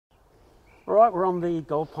All right, we're on the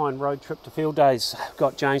Gold Pine road trip to Field Days.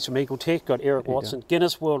 Got James from Eagle Tech, got Eric Watson,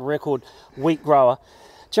 Guinness World Record wheat grower.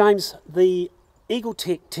 James, the Eagle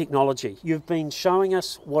Tech technology, you've been showing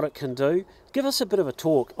us what it can do. Give us a bit of a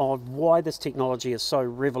talk on why this technology is so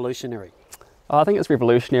revolutionary. I think it's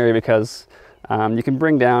revolutionary because you can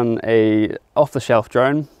bring down a off-the-shelf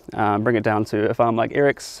drone, bring it down to a farm like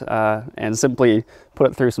Eric's and simply put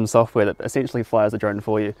it through some software that essentially flies the drone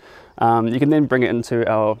for you. You can then bring it into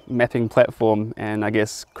our mapping platform and I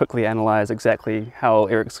guess quickly analyse exactly how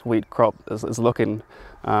Eric's wheat crop is looking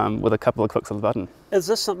with a couple of clicks of the button. Is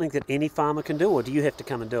this something that any farmer can do, or do you have to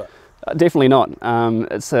come and do it? Definitely not.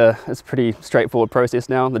 It's a pretty straightforward process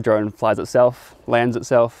now. The drone flies itself, lands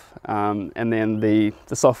itself, and then the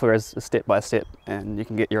software is step by step, and you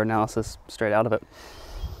can get your analysis straight out of it.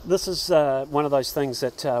 This is one of those things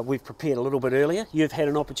that we've prepared a little bit earlier. You've had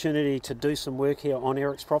an opportunity to do some work here on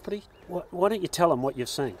Eric's property. Why don't you tell them what you've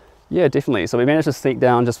seen? Yeah, definitely. So we managed to sneak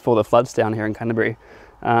down just for the floods down here in Canterbury,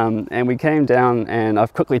 and we came down, and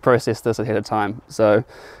I've quickly processed this ahead of time. So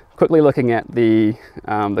quickly looking at the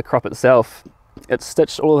crop itself, it's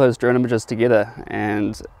stitched all of those drone images together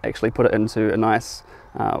and actually put it into a nice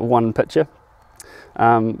one picture.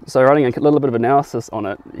 So running a little bit of analysis on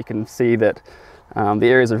it, you can see that the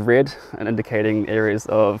areas of red are indicating areas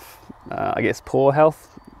of, I guess, poor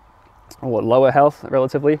health or lower health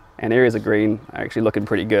relatively, and areas of green are actually looking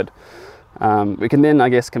pretty good. We can then, I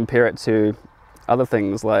guess, compare it to other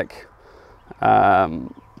things like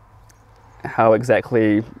how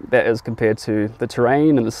exactly that is compared to the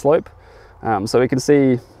terrain and the slope. So we can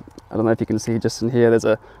see, I don't know if you can see just in here, there's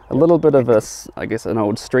a little bit of a, I guess, an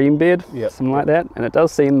old stream bed, something like that, and it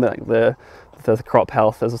does seem that the crop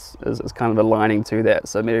health is kind of aligning to that.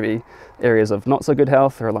 So maybe areas of not so good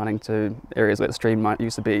health are aligning to areas where the stream might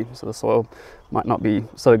used to be, so the soil might not be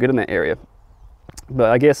so good in that area. But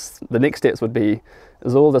I guess the next steps would be,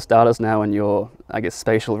 is all this data is now in your, I guess,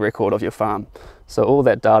 spatial record of your farm. So all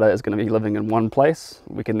that data is going to be living in one place.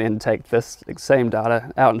 We can then take this same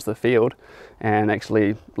data out into the field and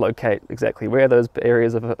actually locate exactly where those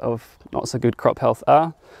areas of not so good crop health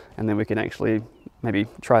are, and then we can actually maybe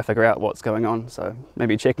try to figure out what's going on. So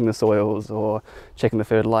maybe checking the soils or checking the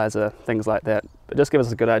fertilizer, things like that. But just give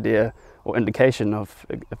us a good idea or indication of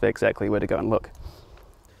exactly where to go and look.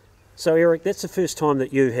 So Eric, that's the first time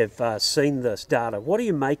that you have seen this data. What do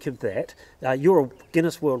you make of that? You're a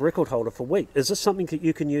Guinness World Record holder for wheat. Is this something that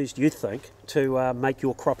you can use, do you think, to make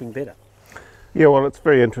your cropping better? Yeah, well, it's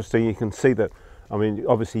very interesting. You can see that, I mean,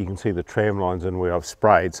 obviously you can see the tram lines in where I've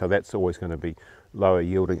sprayed, so that's always going to be lower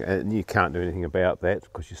yielding, and you can't do anything about that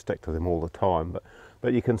because you stick to them all the time.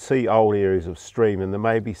 But you can see old areas of stream, and there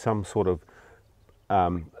may be some sort of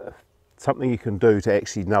something you can do to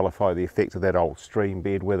actually nullify the effect of that old stream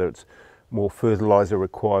bed, whether it's more fertiliser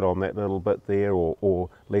required on that little bit there or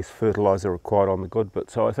less fertiliser required on the good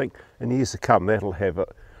bit. So I think in years to come that'll have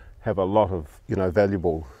a lot of, you know,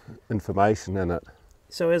 valuable information in it.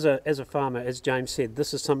 So as a farmer, as James said,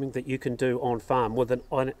 this is something that you can do on farm with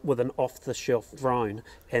an off-the-shelf drone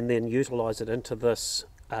and then utilise it into this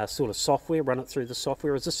sort of software, run it through the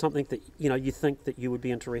software. Is this something that, you know, you think that you would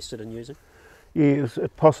be interested in using? Yes,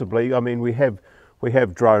 possibly. I mean, we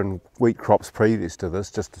have drone wheat crops previous to this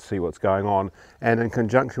just to see what's going on, and in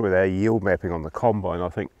conjunction with our yield mapping on the combine, I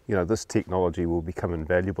think, you know, this technology will become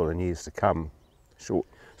invaluable in years to come. Sure.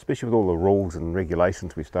 Especially with all the rules and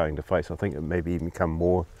regulations we're starting to face, I think it may even become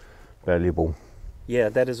more valuable. Yeah,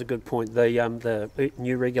 that is a good point. The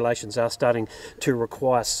new regulations are starting to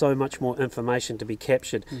require so much more information to be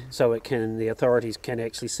captured, so the authorities can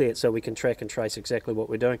actually see it, so we can track and trace exactly what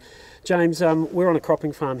we're doing. James, we're on a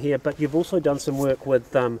cropping farm here, but you've also done some work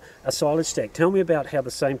with a silage stack. Tell me about how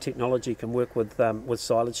the same technology can work with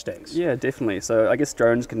silage stacks. Yeah, definitely. So I guess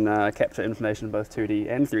drones can capture information both 2D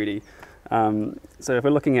and 3D. So if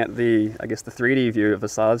we're looking at the 3D view of a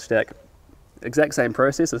silage stack, exact same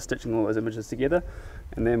process of stitching all those images together,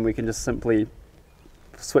 and then we can just simply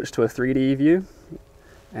switch to a 3D view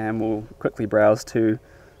and we'll quickly browse to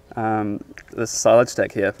this silage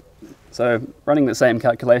stack here. So running the same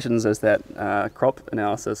calculations as that crop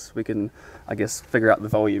analysis, we can, I guess, figure out the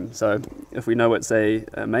volume. So if we know it's a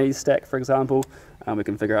maize stack, for example, we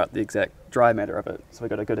can figure out the exact dry matter of it. So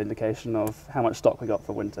we've got a good indication of how much stock we got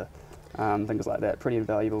for winter. things like that. Pretty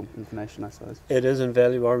invaluable information, I suppose. It is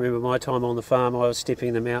invaluable. I remember my time on the farm, I was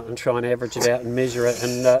stepping them out and trying to average it out and measure it,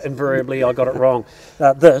 and invariably I got it wrong.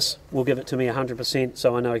 This will give it to me 100%,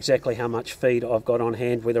 so I know exactly how much feed I've got on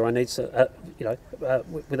hand, whether I need to,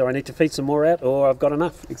 whether I need to feed some more out or I've got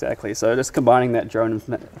enough. Exactly. So just combining that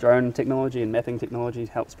drone technology and mapping technology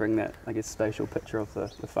helps bring that, I guess, spatial picture of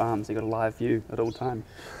the farm. So you've got a live view at all time.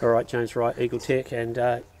 All right, James Wright, Eagle Tech, and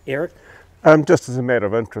Eric. Just as a matter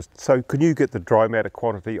of interest, so can you get the dry matter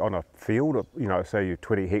quantity on a field of, say your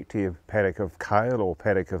 20 hectare paddock of kale or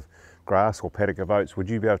paddock of grass or paddock of oats? Would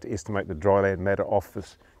you be able to estimate the dryland matter off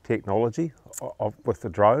this technology with the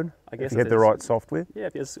drone? I guess if you had the right software? Yeah,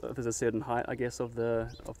 if there's a certain height, I guess, of the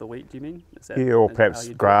wheat, do you mean? Yeah, or perhaps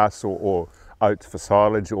grass or oats for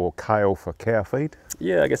silage or kale for cow feed?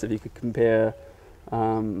 Yeah, I guess if you could compare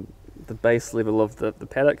the base level of the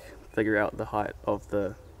paddock, figure out the height of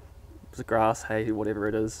the grass, hay, whatever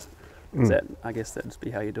it is. I guess that'd just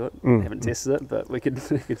be how you do it. I haven't tested it, but we could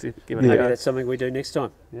give it a go. Maybe that's something we do next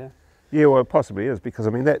time. Yeah. Yeah, well, it possibly is, because I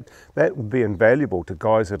mean that would be invaluable to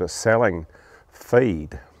guys that are selling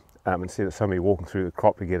feed. Instead of somebody walking through the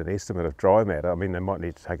crop to get an estimate of dry matter, I mean they might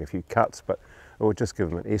need to take a few cuts, but it would just give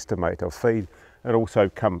them an estimate of feed. And also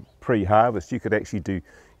come pre-harvest, you could actually do,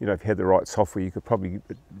 if you had the right software, you could probably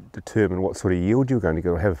determine what sort of yield you're going to get,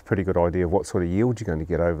 or have a pretty good idea of what sort of yield you're going to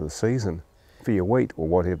get over the season for your wheat or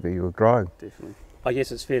whatever you're growing. Definitely. I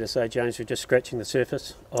guess it's fair to say, James, we're just scratching the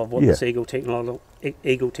surface of what this Eagle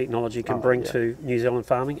technology can bring to New Zealand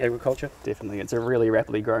farming, agriculture. Definitely. It's a really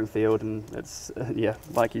rapidly growing field, and it's,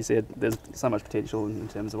 like you said, there's so much potential in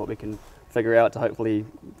terms of what we can figure out to hopefully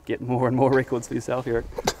get more and more records for yourself, Eric.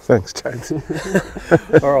 Thanks, James.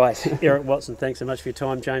 All right, Eric Watson, thanks so much for your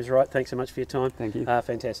time. James Wright, thanks so much for your time. Thank you.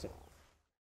 Fantastic.